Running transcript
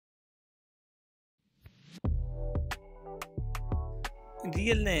His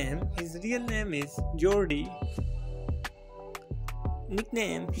real name is Jordi.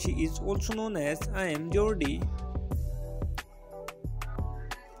 Nickname, she is also known as I am Jordi.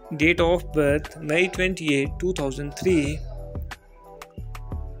 Date of birth, May 28, 2003.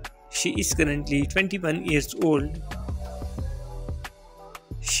 She is currently 21 years old.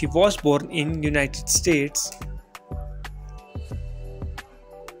 She was born in United States.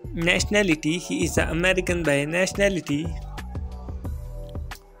 Nationality, he is an American by nationality.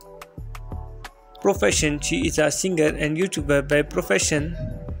 Profession, she is a singer and YouTuber by profession.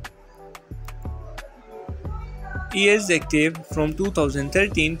 Years active from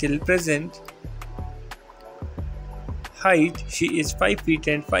 2013 till present. Height, she is 5 feet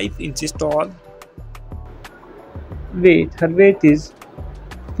and 5 inches tall. Weight, her weight is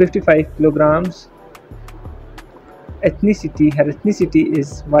 55 kilograms. Ethnicity, her ethnicity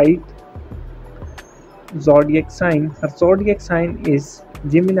is white. Zodiac sign, her zodiac sign is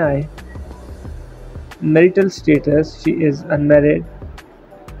Gemini. Marital status, she is unmarried.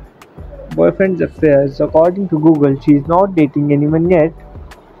 Boyfriend's affairs, according to Google, she is not dating anyone yet.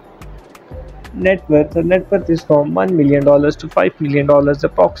 Net worth, her net worth is from $1 million to $5 million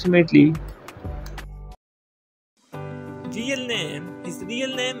approximately. Real name, his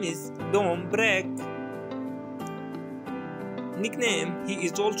real name is Brack. Nickname, he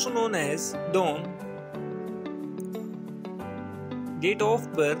is also known as Dom. Date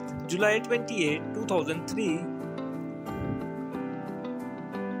of birth, July 28, 2003.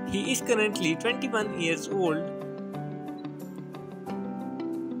 He is currently 21 years old.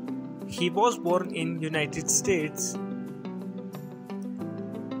 He was born in United States.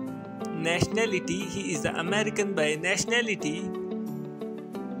 Nationality, he is an American by nationality.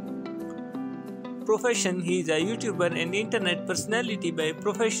 Profession, he is a YouTuber and internet personality by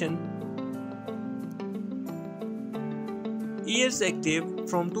profession. Years active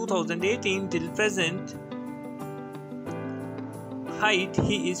from 2018 till present. Height,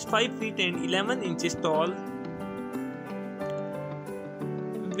 he is 5 feet and 11 inches tall.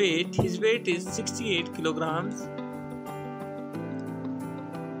 Weight, his weight is 68 kilograms.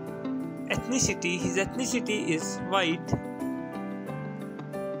 Ethnicity, his ethnicity is white.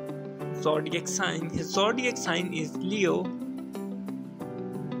 Zodiac sign, his zodiac sign is Leo.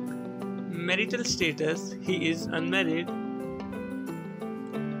 Marital status, he is unmarried.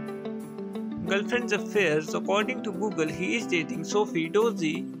 Girlfriend's affairs, according to Google, he is dating Sophie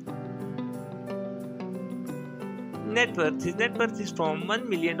Dozie. Net worth, his net worth is from $1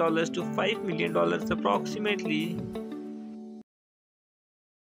 million to $5 million approximately.